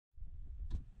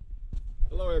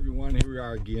Hello everyone, here we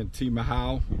are again, Team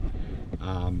How.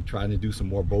 Trying to do some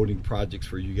more boating projects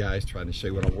for you guys, trying to show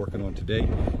you what I'm working on today.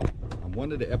 On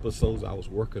one of the episodes I was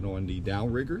working on the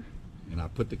Downrigger, and I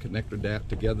put the connector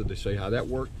together to show you how that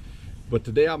worked. But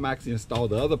today I'm actually installed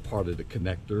the other part of the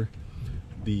connector,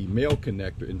 the male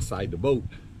connector inside the boat,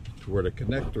 to where the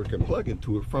connector can plug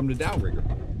into it from the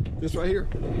Downrigger. This right here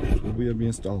will be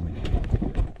installing.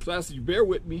 So as you bear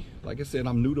with me, like I said,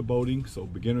 I'm new to boating, so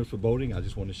beginners for boating. I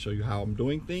just want to show you how I'm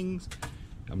doing things.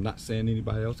 I'm not saying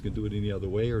anybody else can do it any other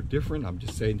way or different. I'm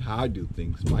just saying how I do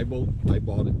things. My boat, I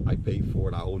bought it, I paid for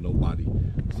it, I owe nobody.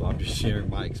 So I'm just sharing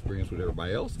my experience with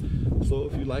everybody else. So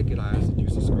if you like it, I ask that you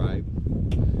subscribe.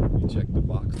 You check the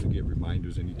box to get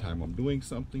reminders anytime I'm doing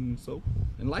something,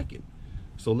 and like it.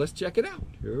 So let's check it out.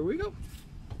 Here we go.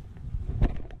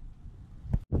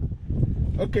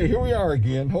 Okay, here we are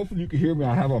again. Hopefully you can hear me.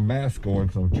 I have a mask on,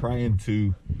 so I'm trying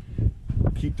to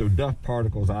keep the dust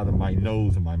particles out of my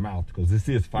nose and my mouth, because this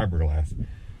is fiberglass.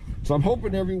 So I'm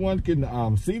hoping everyone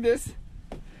can see this.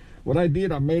 What I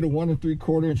did, I made a 1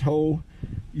 3/4 inch hole.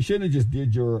 You should have just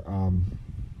did your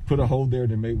put a hole there,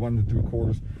 then made 1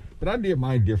 3/4. But I did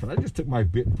mine different. I just took my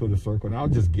bit and put a circle, and I'll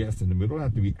just guess in the middle. It don't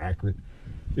have to be accurate.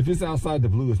 If it's outside the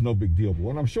blue, it's no big deal. But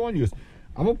what I'm showing you is,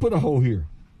 I'm gonna put a hole here,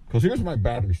 because here's my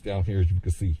batteries down here, as you can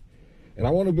see. And I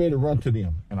want to be able to run to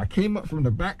them. And I came up from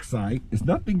the back side. It's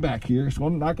nothing back here, so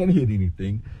I'm not gonna hit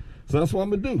anything. So that's what I'm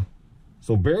gonna do.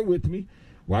 So bear with me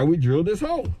while we drill this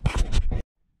hole.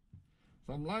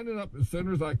 So I'm lining up as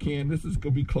center as I can. This is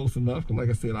gonna be close enough, because like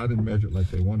I said, I didn't measure it like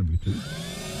they wanted me to.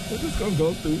 So just gonna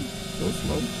go through, go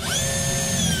slow.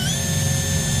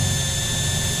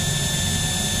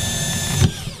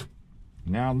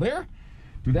 Now I'm there.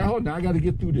 Do that hole. Now I got to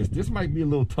get through this. This might be a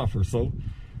little tougher, so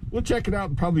we'll check it out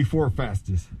in probably 4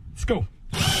 fastest. Let's go.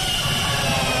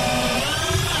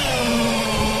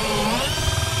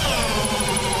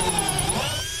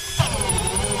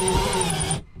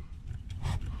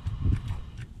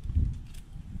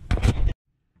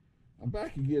 I'm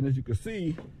back again. As you can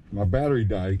see, my battery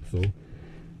died, so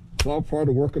it's all part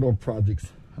of working on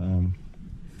projects.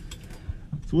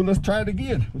 So let's try it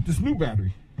again with this new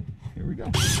battery. Here we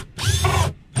go.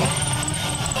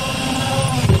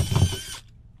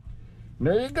 And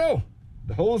there you go.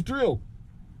 The hole's drilled.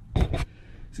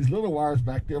 These little wires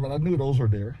back there, but I knew those were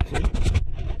there. See?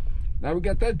 Now we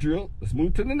got that drilled. Let's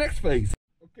move to the next phase.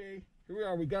 Okay, here we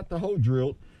are. We got the hole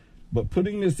drilled, but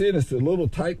putting this in is a little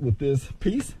tight with this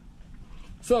piece.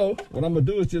 So what I'm gonna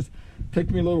do is just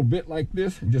take me a little bit like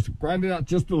this and just grind it out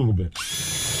just a little bit.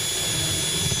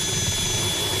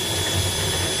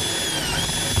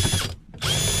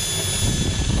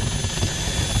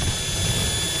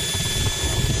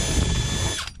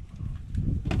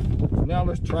 Now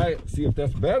let's try it, see if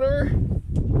that's better. I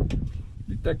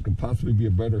think that could possibly be a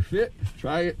better fit. Let's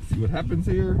try it, see what happens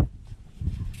here.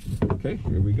 Okay,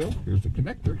 here we go. Here's the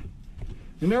connector.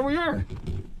 And there we are.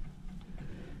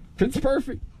 Fits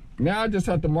perfect. Now I just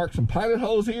have to mark some pilot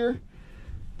holes here,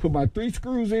 put my 3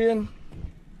 screws in,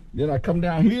 then I come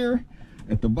down here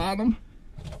at the bottom.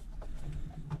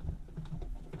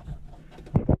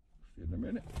 In a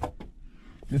minute.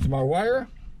 This is my wire.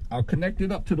 I'll connect it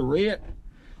up to the red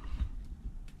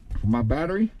for my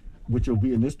battery, which will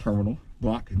be in this terminal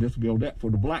block, and this will be on that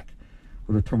for the black,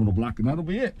 for the terminal block, and that'll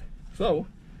be it. So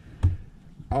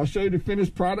I'll show you the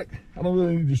finished product. I don't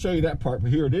really need to show you that part,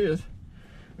 but here it is.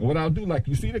 And what I'll do, like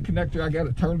you see the connector, I got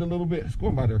it turned a little bit. It's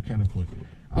going by there kind of quick.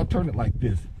 I'll turn it like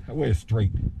this. That way it's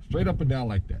straight up and down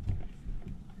like that.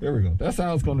 There we go. That's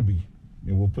how it's going to be.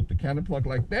 And we'll put the counter plug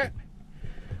like that.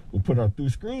 We'll put our 3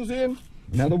 screws in,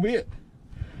 and that'll be it.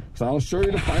 So I'll show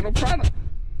you the final product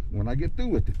when I get through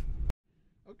with it.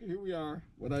 Okay, here we are.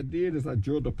 What I did is I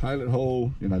drilled the pilot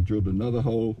hole, and I drilled another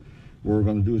hole. What we're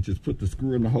going to do is just put the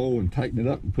screw in the hole and tighten it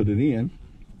up and put it in.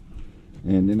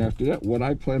 And then after that, what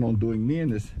I plan on doing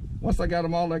then is, once I got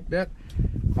them all like that,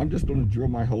 I'm just going to drill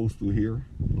my holes through here,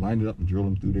 line it up and drill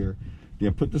them through there,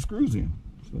 then put the screws in.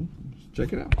 So let's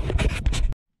check it out. So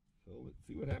let's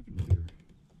see what happens here.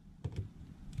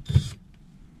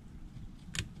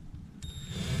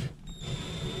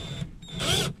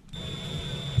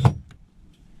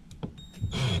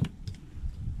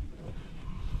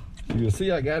 You'll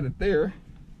see I got it there,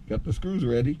 got the screws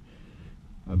ready.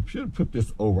 I should have put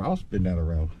this over. I'll spin that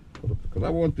around, because I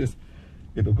want this,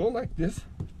 it'll go like this,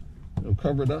 it'll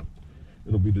cover it up,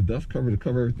 it'll be the dust cover to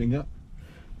cover everything up,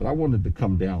 but I want it to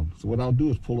come down. So what I'll do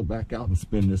is pull it back out and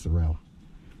spin this around.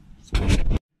 So I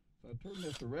turn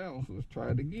this around, so let's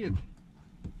try it again.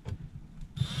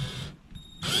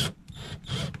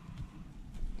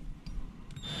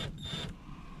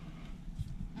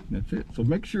 That's it. So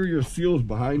make sure your seal's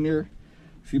behind there.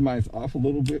 See, mine's off a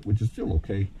little bit, which is still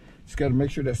okay. Just got to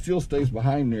make sure that still stays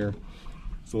behind there,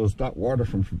 so it's not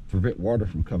prevent water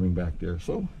from coming back there.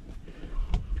 So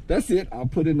that's it. I'll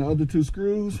put in the other 2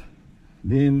 screws,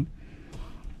 then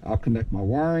I'll connect my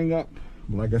wiring up.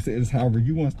 But like I said, it's however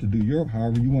you want to do your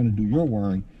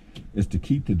wiring is the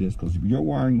key to this, because your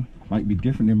wiring might be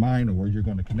different than mine or where you're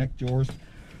going to connect yours.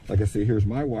 Like I said, here's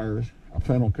my wires. I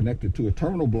plan on connecting to a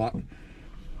terminal block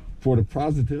for the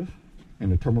positive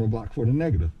and the terminal block for the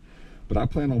negative. But I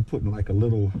plan on putting like a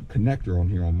little connector on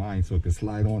here on mine so it can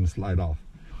slide on and slide off.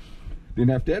 Then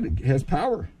after that, it has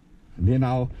power. And then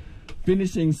I'll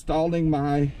finish installing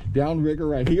my downrigger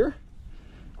right here.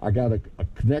 I got a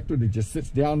connector that just sits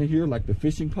down in here like the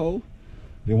fishing pole.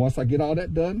 Then once I get all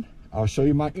that done, I'll show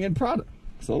you my end product.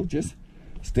 So just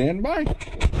stand by.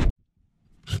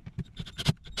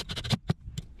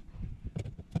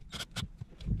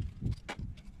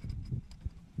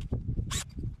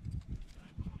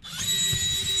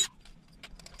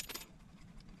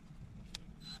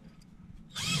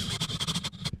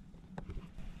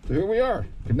 So here we are.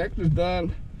 Connector's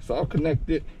done. It's all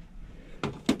connected.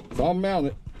 It's all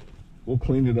mounted. We'll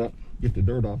clean it up, get the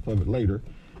dirt off of it later.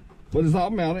 But it's all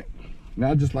mounted.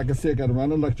 Now, just like I said, got to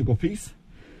run an electrical piece.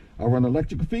 I'll run an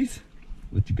electrical piece.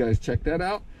 Let you guys check that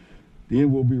out.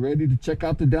 Then we'll be ready to check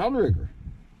out the downrigger.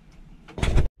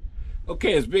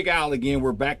 Okay, it's Big Al again.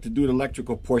 We're back to do the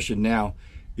electrical portion now.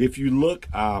 If you look,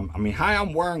 how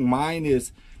I'm wiring mine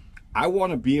is, I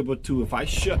want to be able to, if I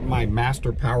shut my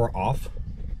master power off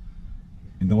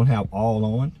and don't have all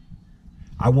on,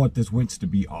 I want this winch to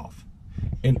be off.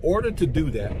 In order to do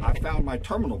that, I found my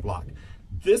terminal block.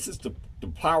 This is the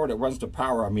power that runs the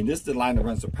power. This is the line that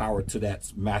runs the power to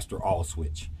that master all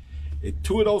switch.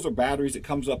 2 of those are batteries. It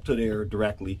comes up to there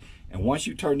directly. And once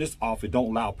you turn this off, it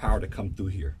don't allow power to come through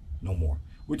here no more,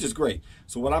 which is great.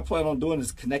 So what I plan on doing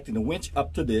is connecting the winch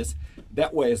up to this.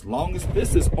 That way, as long as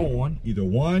this is on, either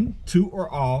 1, 2, or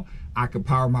all, I can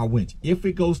power my winch. If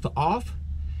it goes to off,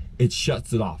 it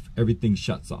shuts it off. Everything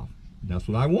shuts off. That's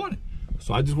what I wanted.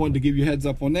 So I just wanted to give you a heads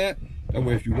up on that. That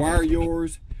way, if you wire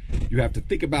yours, you have to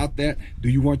think about that. Do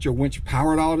you want your winch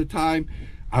powered all the time?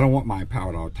 I don't want mine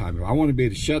powered all the time. If I want to be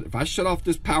able to if I shut off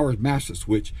this power master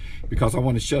switch because I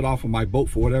want to shut off on my boat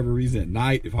for whatever reason at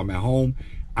night, if I'm at home,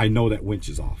 I know that winch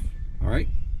is off. All right?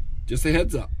 Just a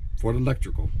heads up for the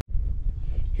electrical.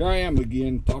 Here I am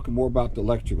again talking more about the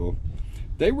electrical.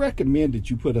 They recommend that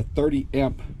you put a 30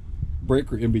 amp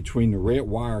breaker in between the red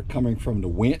wire coming from the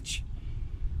winch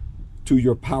to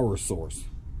your power source.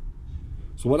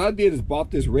 So what I did is bought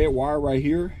this red wire right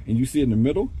here, and you see in the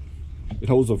middle, it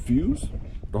holds a fuse.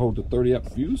 It holds a 30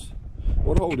 amp fuse,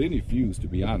 or to hold any fuse, to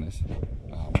be honest.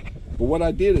 But what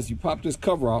I did is you pop this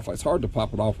cover off. It's hard to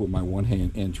pop it off with my one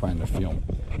hand and trying to film,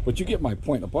 but you get my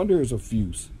point. Up under is a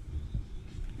fuse.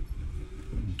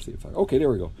 Let's see if okay, there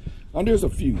we go. Under is a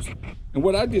fuse. And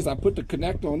what I did is I put the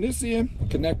connector on this end,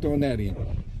 connector on that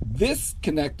end. This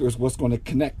connector is what's going to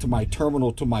connect to my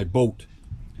terminal to my boat.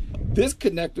 This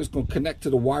connector is going to connect to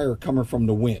the wire coming from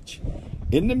the winch.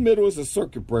 In the middle is a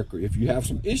circuit breaker. If you have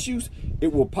some issues,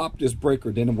 it will pop this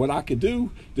breaker. Then what I could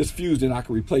do, this fuse, then I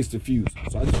can replace the fuse.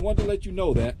 So I just wanted to let you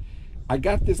know that. I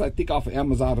got this, I think, off of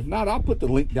Amazon. If not, I'll put the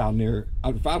link down there.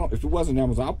 If it wasn't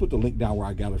Amazon, I'll put the link down where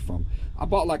I got it from. I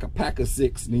bought like a pack of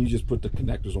 6, and then you just put the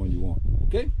connectors on you want.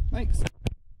 Okay, thanks.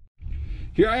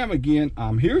 Here I am again.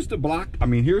 Here's the block.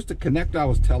 Here's the connector I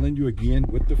was telling you again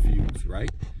with the fuse, right?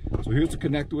 So here's the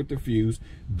connector with the fuse.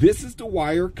 This is the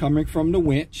wire coming from the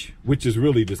winch, which is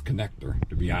really this connector,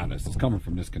 to be honest. It's coming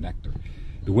from this connector.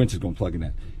 The winch is going to plug in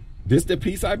that. This is the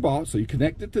piece I bought, so you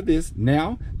connect it to this.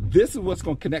 Now, this is what's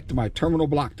going to connect to my terminal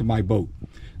block to my boat.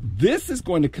 This is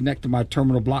going to connect to my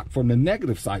terminal block from the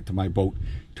negative side to my boat.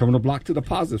 Terminal block to the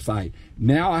positive side.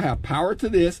 Now I have power to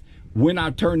this when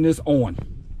I turn this on.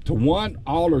 To 1,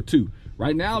 all, or 2.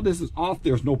 Right now, this is off.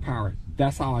 There's no power.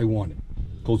 That's how I want it.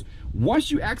 Because once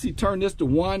you actually turn this to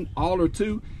 1, all, or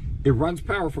 2, it runs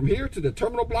power from here to the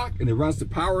terminal block, and it runs the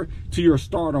power to your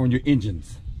starter on your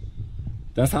engines.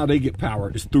 That's how they get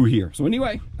power. It's through here. So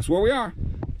anyway, that's where we are.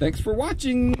 Thanks for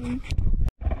watching.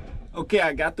 Okay,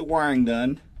 I got the wiring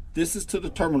done. This is to the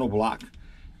terminal block.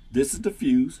 This is the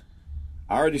fuse.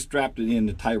 I already strapped it in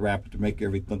the tie wrap to make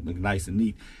everything look nice and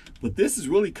neat. But this is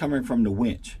really coming from the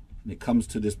winch. And it comes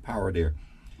to this power there.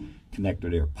 Connector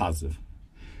there, positive.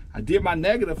 I did my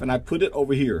negative and I put it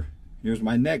over here. Here's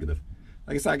my negative.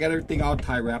 Like I said, I got everything all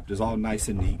tie wrapped. It's all nice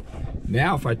and neat.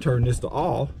 Now if I turn this to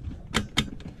all,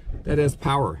 that has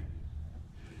power.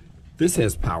 This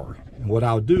has power. And what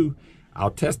I'll do,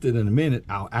 I'll test it in a minute.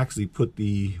 I'll actually put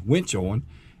the winch on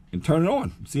and turn it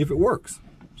on, see if it works.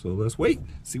 So let's wait,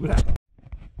 see what happens.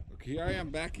 Okay, here I am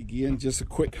back again. Just a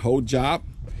quick hold job.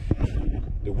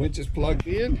 The winch is plugged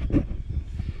in.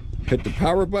 Hit the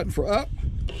power button for up.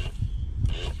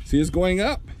 See it's going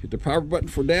up. Hit the power button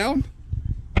for down.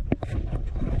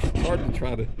 It's hard to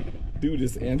try to do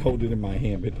this and hold it in my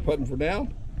hand. Hit the button for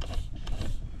down.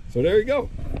 So there you go.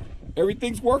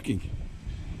 Everything's working.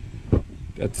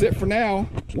 That's it for now.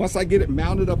 Once I get it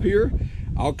mounted up here,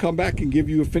 I'll come back and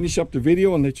finish up the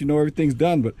video and let you know everything's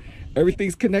done. But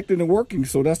everything's connected and working,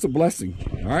 so that's a blessing.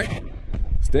 All right,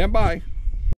 stand by.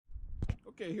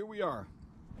 Okay, here we are.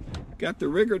 Got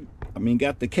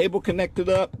the cable connected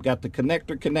up, got the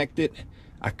connector connected.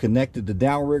 I connected the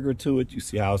downrigger to it. You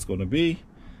see how it's gonna be.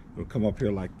 It'll come up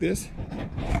here like this.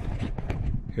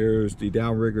 Here's the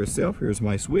downrigger itself. Here's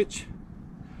my switch.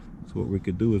 So what we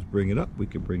could do is bring it up. We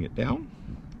can bring it down.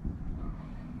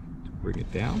 Bring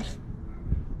it down.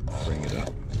 Bring it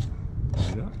up. Bring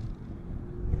it up.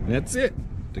 And that's it.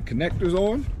 The connector's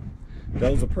on.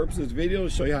 That was the purpose of this video, to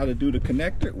show you how to do the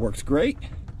connector. It works great.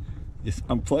 Just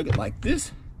unplug it like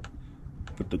this.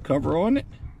 Put the cover on it.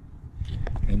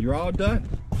 And you're all done.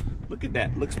 Look at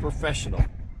that. Looks professional.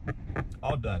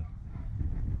 All done.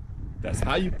 That's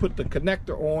how you put the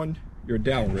connector on your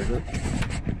downrigger.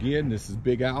 Again, this is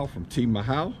Big Al from Team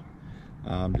Mahal.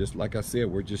 Just like I said,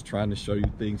 we're just trying to show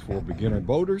you things for beginner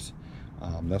boaters.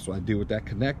 That's what I did with that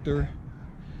connector.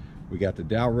 We got the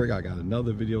downrigger. I got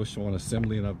another video showing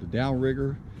assembling of the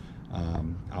downrigger.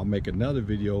 I'll make another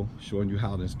video showing you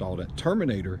how to install that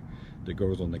terminator that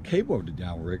goes on the cable of the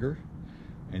downrigger.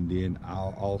 And then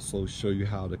I'll also show you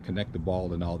how to connect the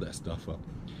ball and all that stuff up.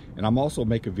 And I'm also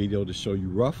make a video to show you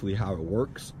roughly how it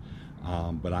works.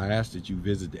 But I ask that you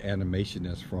visit the animation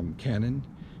that's from Canon.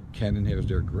 Canon has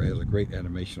a great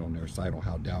animation on their site on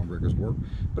how downriggers work.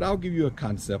 But I'll give you a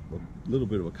little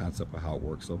bit of a concept of how it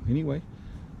works. So anyway,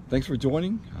 thanks for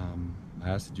joining. I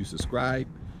ask that you subscribe,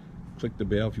 click the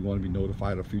bell if you want to be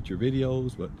notified of future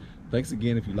videos. But thanks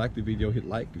again. If you like the video, hit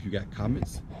like. If you got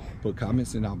comments, put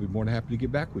comments and I'll be more than happy to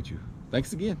get back with you.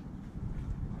 Thanks again.